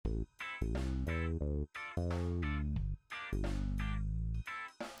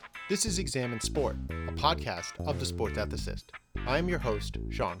This is Examine Sport, a podcast of The Sports Ethicist. I am your host,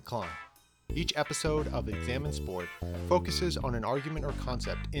 Sean Klein. Each episode of Examine Sport focuses on an argument or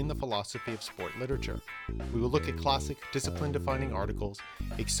concept in the philosophy of sport literature. We will look at classic, discipline-defining articles,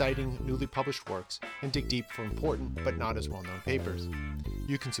 exciting, newly published works, and dig deep for important but not as well-known papers.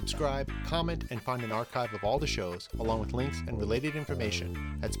 You can subscribe, comment, and find an archive of all the shows, along with links and related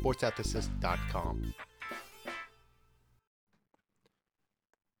information at sportsethicist.com.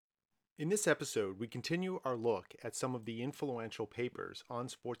 In this episode, we continue our look at some of the influential papers on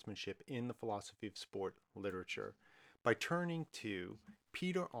sportsmanship in the philosophy of sport literature by turning to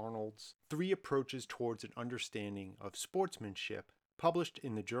Peter Arnold's Three Approaches Towards an Understanding of Sportsmanship, published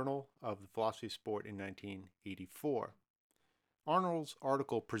in the Journal of the Philosophy of Sport in 1984. Arnold's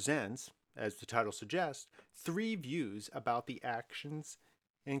article presents, as the title suggests, three views about the actions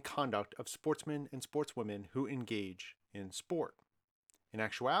and conduct of sportsmen and sportswomen who engage in sport. In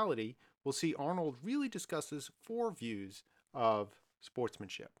actuality, we'll see Arnold really discusses four views of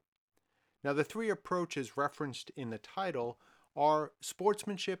sportsmanship. Now, the three approaches referenced in the title are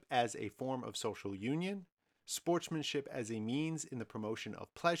sportsmanship as a form of social union, sportsmanship as a means in the promotion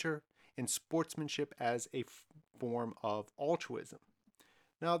of pleasure, and sportsmanship as a form of altruism.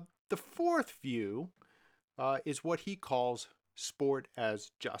 Now, the fourth view is what he calls sport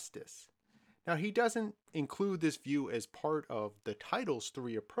as justice. Now, he doesn't include this view as part of the title's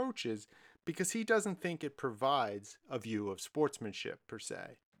three approaches because he doesn't think it provides a view of sportsmanship per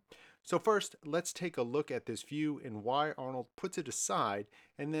se. So first, let's take a look at this view and why Arnold puts it aside,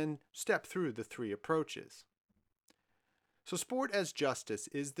 and then step through the three approaches. So sport as justice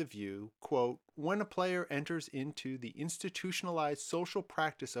is the view, quote, when a player enters into the institutionalized social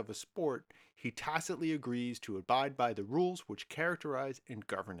practice of a sport, he tacitly agrees to abide by the rules which characterize and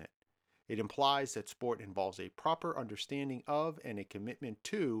govern it. It implies that sport involves a proper understanding of and a commitment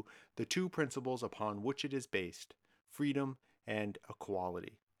to the two principles upon which it is based, freedom and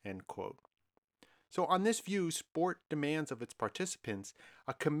equality, end quote. So on this view, sport demands of its participants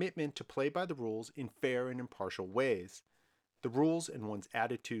a commitment to play by the rules in fair and impartial ways. The rules and one's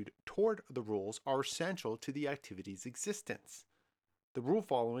attitude toward the rules are essential to the activity's existence. The rule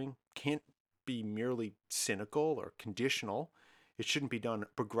following can't be merely cynical or conditional. It shouldn't be done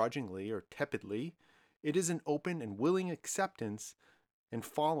begrudgingly or tepidly. It is an open and willing acceptance and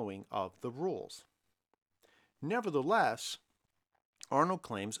following of the rules. Nevertheless, Arnold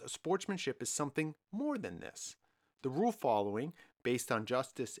claims sportsmanship is something more than this. The rule following, based on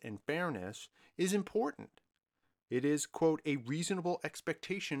justice and fairness, is important. It is, quote, a reasonable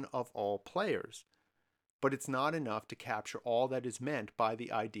expectation of all players. But it's not enough to capture all that is meant by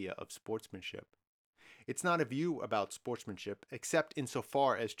the idea of sportsmanship. It's not a view about sportsmanship except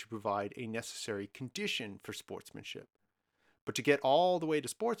insofar as to provide a necessary condition for sportsmanship. But to get all the way to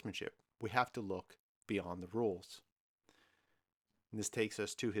sportsmanship, we have to look beyond the rules. And this takes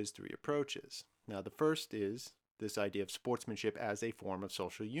us to his three approaches. Now, the first is this idea of sportsmanship as a form of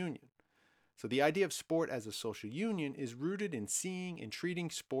social union. So the idea of sport as a social union is rooted in seeing and treating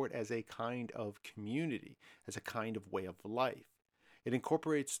sport as a kind of community, as a kind of way of life. It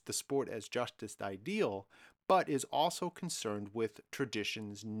incorporates the sport as justice ideal, but is also concerned with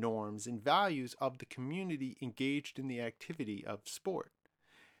traditions, norms, and values of the community engaged in the activity of sport.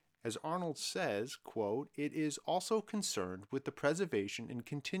 As Arnold says, quote, it is also concerned with the preservation and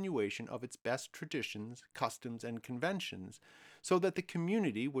continuation of its best traditions, customs, and conventions, so that the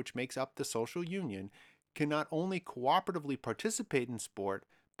community which makes up the social union can not only cooperatively participate in sport,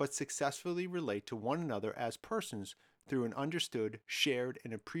 but successfully relate to one another as persons through an understood, shared,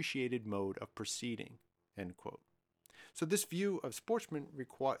 and appreciated mode of proceeding, end quote. So this view of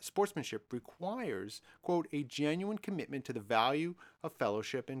sportsmanship requires, quote, a genuine commitment to the value of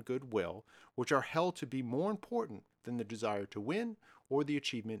fellowship and goodwill, which are held to be more important than the desire to win or the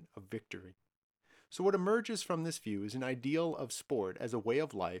achievement of victory. So what emerges from this view is an ideal of sport as a way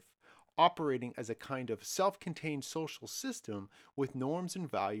of life, operating as a kind of self-contained social system with norms and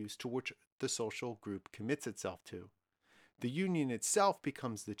values to which the social group commits itself to. The union itself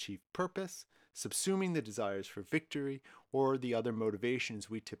becomes the chief purpose, subsuming the desires for victory or the other motivations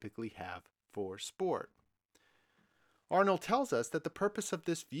we typically have for sport. Arnold tells us that the purpose of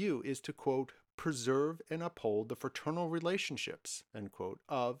this view is to, quote, preserve and uphold the fraternal relationships, end quote,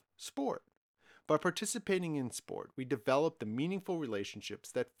 of sport. By participating in sport, we develop the meaningful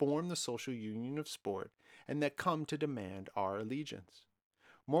relationships that form the social union of sport and that come to demand our allegiance.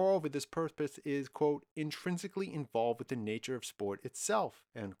 Moreover, this purpose is, quote, intrinsically involved with the nature of sport itself,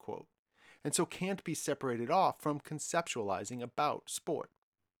 end quote, and so can't be separated off from conceptualizing about sport.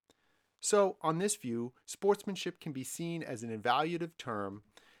 So, on this view, sportsmanship can be seen as an evaluative term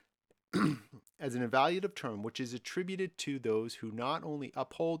as an evaluative term which is attributed to those who not only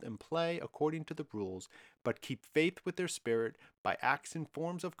uphold and play according to the rules, but keep faith with their spirit by acts and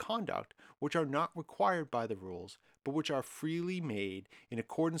forms of conduct which are not required by the rules, but which are freely made in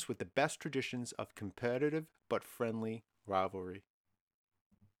accordance with the best traditions of competitive but friendly rivalry.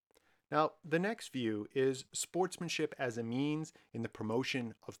 Now, the next view is sportsmanship as a means in the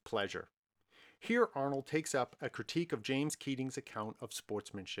promotion of pleasure. Here, Arnold takes up a critique of James Keating's account of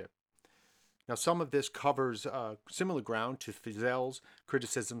sportsmanship. Now, some of this covers similar ground to Fiesel's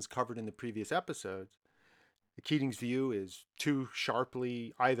criticisms covered in the previous episodes. Keating's view is too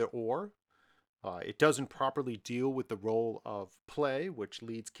sharply either or. It doesn't properly deal with the role of play, which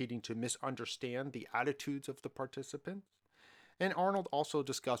leads Keating to misunderstand the attitudes of the participants. And Arnold also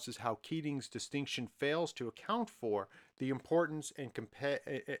discusses how Keating's distinction fails to account for the importance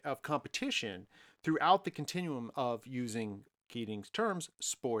of competition throughout the continuum of, using Keating's terms,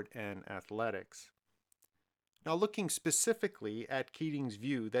 sport and athletics. Now, looking specifically at Keating's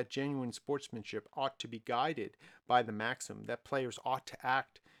view that genuine sportsmanship ought to be guided by the maxim that players ought to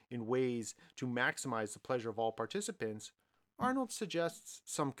act in ways to maximize the pleasure of all participants, Arnold suggests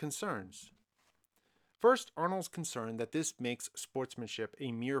some concerns. First, Arnold's concerned that this makes sportsmanship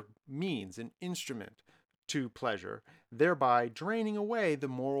a mere means, an instrument to pleasure, thereby draining away the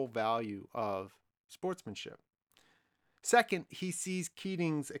moral value of sportsmanship. Second, he sees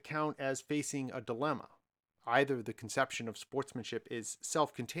Keating's account as facing a dilemma. Either the conception of sportsmanship is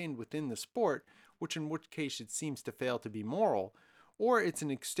self-contained within the sport, in which case it seems to fail to be moral, or it's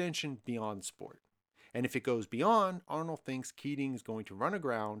an extension beyond sport. And if it goes beyond, Arnold thinks Keating is going to run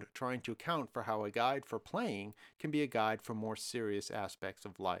aground trying to account for how a guide for playing can be a guide for more serious aspects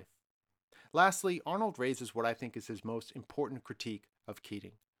of life. Lastly, Arnold raises what I think is his most important critique of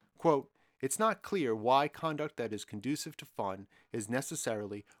Keating. Quote, "It's not clear why conduct that is conducive to fun is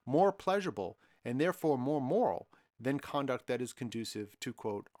necessarily more pleasurable and therefore more moral than conduct that is conducive to,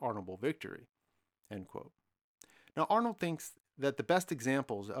 quote, honorable victory," end quote. Now, Arnold thinks that the best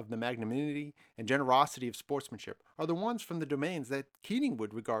examples of the magnanimity and generosity of sportsmanship are the ones from the domains that Keating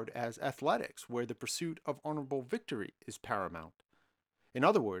would regard as athletics, where the pursuit of honorable victory is paramount. In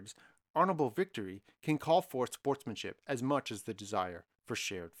other words, honorable victory can call forth sportsmanship as much as the desire for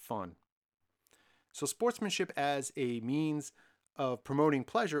shared fun. So sportsmanship as a means of promoting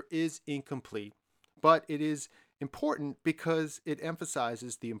pleasure is incomplete, but it is important because it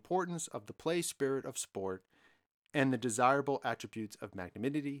emphasizes the importance of the play spirit of sport and the desirable attributes of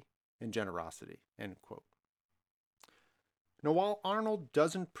magnanimity and generosity, end quote. Now, while Arnold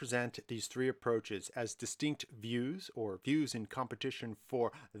doesn't present these three approaches as distinct views or views in competition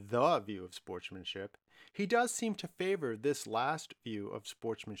for the view of sportsmanship, he does seem to favor this last view of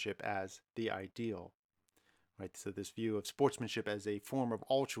sportsmanship as the ideal. Right? So this view of sportsmanship as a form of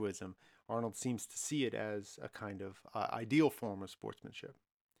altruism, Arnold seems to see it as a kind of ideal form of sportsmanship.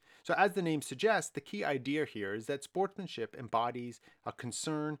 So as the name suggests, the key idea here is that sportsmanship embodies a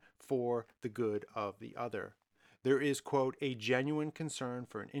concern for the good of the other. There is, quote, a genuine concern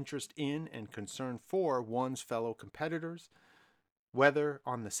for an interest in and concern for one's fellow competitors, whether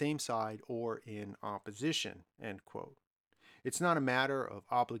on the same side or in opposition, end quote. It's not a matter of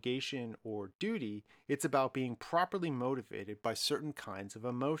obligation or duty, it's about being properly motivated by certain kinds of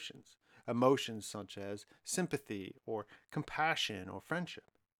emotions such as sympathy or compassion or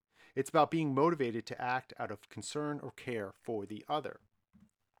friendship. It's about being motivated to act out of concern or care for the other.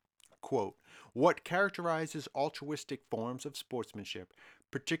 Quote, "What characterizes altruistic forms of sportsmanship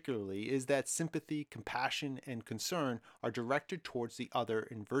particularly is that sympathy, compassion, and concern are directed towards the other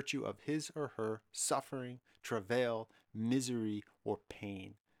in virtue of his or her suffering, travail, misery, or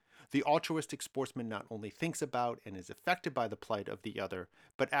pain. The altruistic sportsman not only thinks about and is affected by the plight of the other,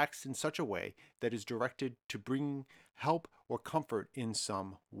 but acts in such a way that is directed to bring help or comfort in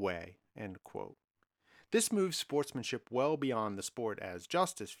some way," end quote. This moves sportsmanship well beyond the sport as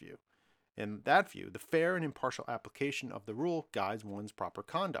justice view. In that view, the fair and impartial application of the rule guides one's proper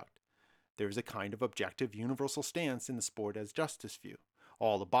conduct. There is a kind of objective universal stance in the sport as justice view.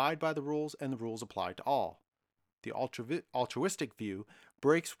 All abide by the rules and the rules apply to all. The altruistic view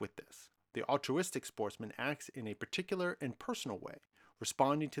breaks with this. The altruistic sportsman acts in a particular and personal way,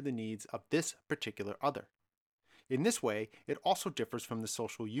 responding to the needs of this particular other. In this way, it also differs from the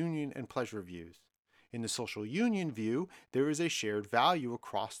social union and pleasure views. In the social union view, there is a shared value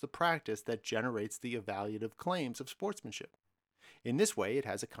across the practice that generates the evaluative claims of sportsmanship. In this way, it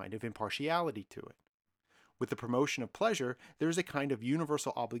has a kind of impartiality to it. With the promotion of pleasure, there is a kind of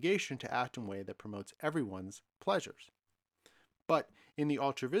universal obligation to act in a way that promotes everyone's pleasures. But in the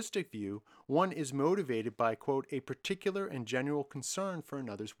altruistic view, one is motivated by, quote, a particular and general concern for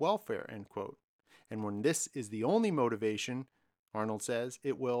another's welfare, end quote. And when this is the only motivation, Arnold says,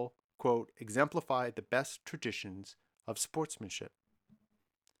 it will, quote, exemplify the best traditions of sportsmanship.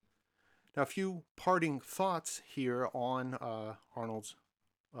 Now, a few parting thoughts here on Arnold's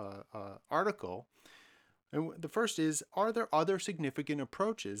article. And the first is, are there other significant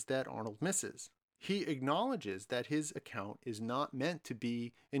approaches that Arnold misses? He acknowledges that his account is not meant to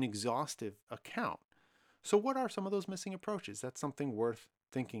be an exhaustive account. So what are some of those missing approaches? That's something worth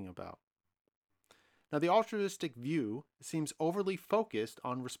thinking about. Now, the altruistic view seems overly focused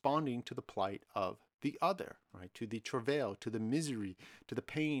on responding to the plight of the other, right? To the travail, to the misery, to the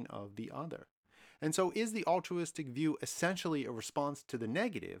pain of the other. And so is the altruistic view essentially a response to the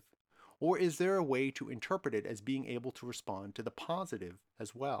negative, or is there a way to interpret it as being able to respond to the positive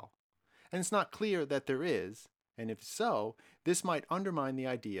as well? And it's not clear that there is, and if so, this might undermine the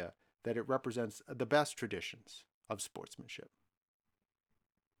idea that it represents the best traditions of sportsmanship.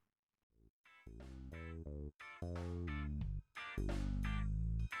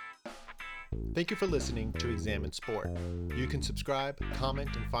 Thank you for listening to Examine Sport. You can subscribe, comment,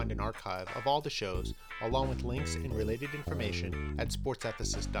 and find an archive of all the shows, along with links and related information at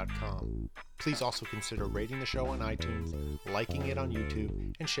sportsethicist.com. Please also consider rating the show on iTunes, liking it on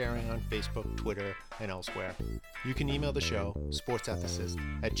YouTube, and sharing on Facebook, Twitter, and elsewhere. You can email the show,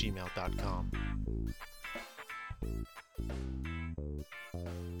 sportsethicist@gmail.com.